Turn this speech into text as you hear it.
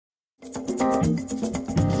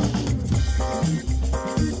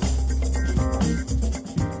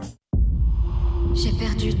J'ai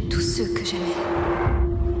perdu tous ceux que j'aimais.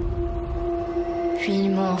 Puis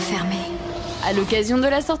ils m'ont enfermé. À l'occasion de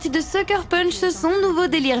la sortie de Sucker Punch, son nouveau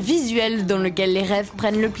délire visuel dans lequel les rêves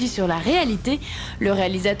prennent le pli sur la réalité, le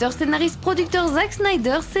réalisateur, scénariste, producteur Zack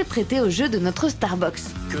Snyder s'est prêté au jeu de notre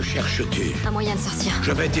StarBox. Que cherches-tu? Un moyen de sortir.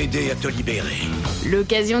 Je vais t'aider à te libérer.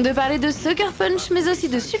 L'occasion de parler de Sucker Punch, mais aussi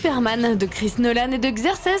de Superman, de Chris Nolan et de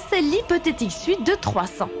Xerxes, l'hypothétique suite de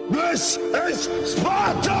 300. This is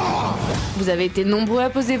Sparta! Vous avez été nombreux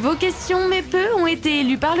à poser vos questions, mais peu ont été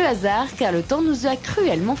élus par le hasard, car le temps nous a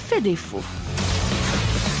cruellement fait défaut.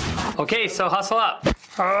 Okay, so hustle up.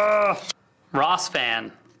 Ross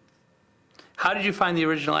fan. How did you find the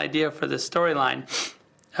original idea for this storyline?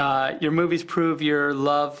 Your movies prove your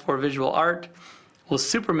love for visual art. Will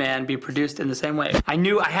Superman be produced in the same way? I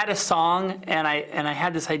knew I had a song, and I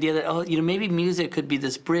had this idea that, oh, you know, maybe music could be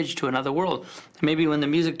this bridge to another world. Maybe when the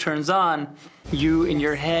music turns on, you in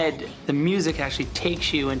your head, the music actually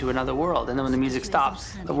takes you into another world, and then when the music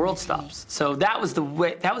stops, the world stops. So that was the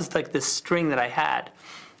way. That was like the string that I had.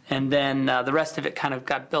 And then the rest of it kind of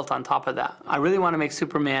got built on top of that. I really want to make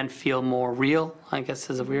Superman feel more real, I guess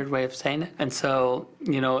is a weird way of saying it. And so,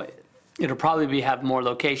 you know, it'll probably have more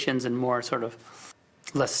locations and more sort of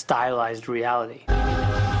less stylized reality.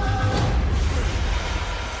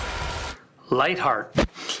 Lightheart.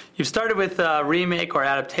 You've started with a remake or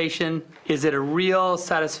adaptation. Is it a real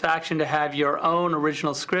satisfaction to have your own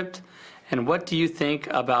original script? And what do you think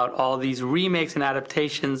about all these remakes and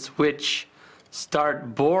adaptations which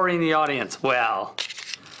start boring the audience? Well,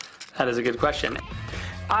 that is a good question.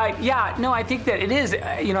 Yeah, no, I think that it is.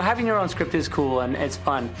 You know, having your own script is cool and it's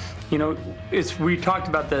fun. You know, we talked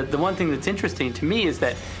about the one thing that's interesting to me is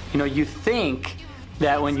that, you know, you think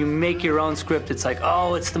that when you make your own script, it's like,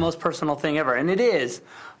 oh, it's the most personal thing ever, and it is.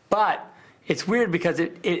 But it's weird because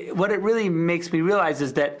what it really makes me realize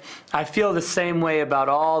is that I feel the same way about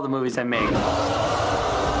all the movies I make.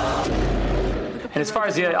 And as far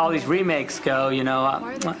as all these remakes go, you know,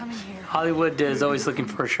 Hollywood is always looking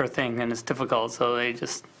for a sure thing, and it's difficult, so they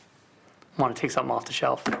just want to take something off the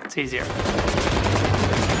shelf. It's easier.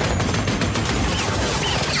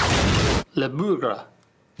 Le Bougre.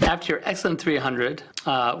 After your excellent 300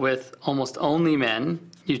 with almost only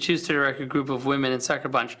men, you choose to direct a group of women in Sucker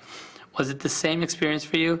Punch. Was it the same experience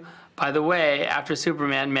for you? By the way, after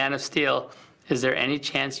Superman, Man of Steel, is there any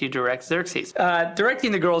chance you direct Xerxes?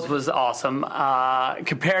 Directing the girls was awesome.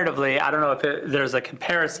 Comparatively, I don't know if there's a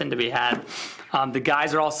comparison to be had. The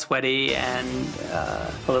guys are all sweaty and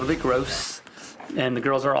a little bit gross, and the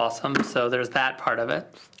girls are awesome, so there's that part of it.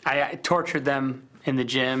 I tortured them in the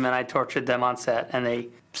gym, and I tortured them on set, and they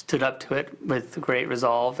stood up to it with great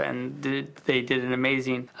resolve, and they did an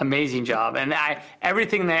amazing job. And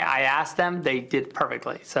everything I asked them, they did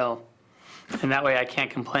perfectly. So, and that way I can't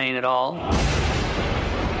complain at all.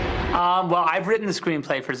 Well, I've written the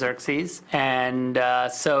screenplay for Xerxes, and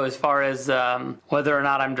so as far as whether or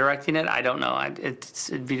not I'm directing it, I don't know.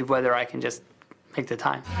 It'd be whether I can just make the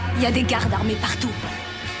time. Il y a des gardes armés partout.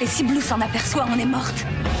 Et si Blue s'en aperçoit, on est morte.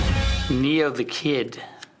 Neo the Kid.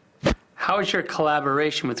 How is your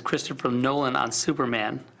collaboration with Christopher Nolan on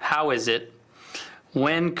Superman? How is it?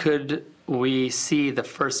 When could we see the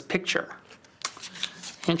first picture?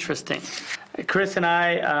 Interesting. Chris and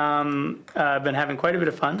I have been having quite a bit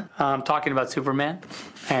of fun talking about Superman,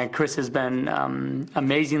 and Chris has been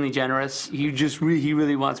amazingly generous. He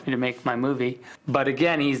really wants me to make my movie, but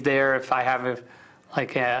again, he's there if I have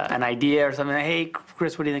an idea or something. Hey,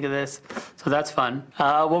 Chris, what do you think of this? So that's fun.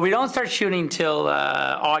 Well, we don't start shooting till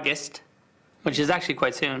August, which is actually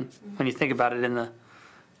quite soon when you think about it.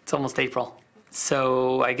 It's almost April,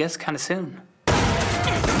 so I guess kind of soon.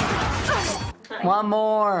 One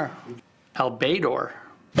more. Albador.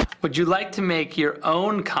 Would you like to make your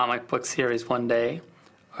own comic book series one day,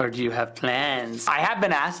 or do you have plans? I have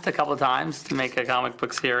been asked a couple of times to make a comic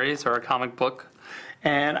book series or a comic book,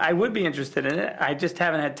 and I would be interested in it. I just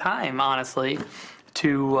haven't had time, honestly,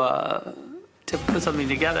 to put something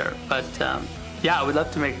together. But yeah, I would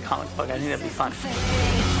love to make a comic book. I think that'd be fun.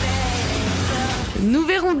 Nous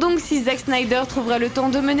verrons donc si Zack Snyder trouvera le temps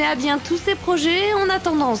de mener à bien tous ses projets. En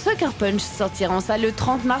attendant, Sucker Punch sortira en salle le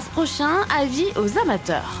 30 mars prochain. Avis aux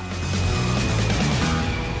amateurs.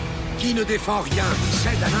 Qui ne défend rien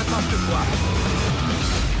cède à n'importe quoi.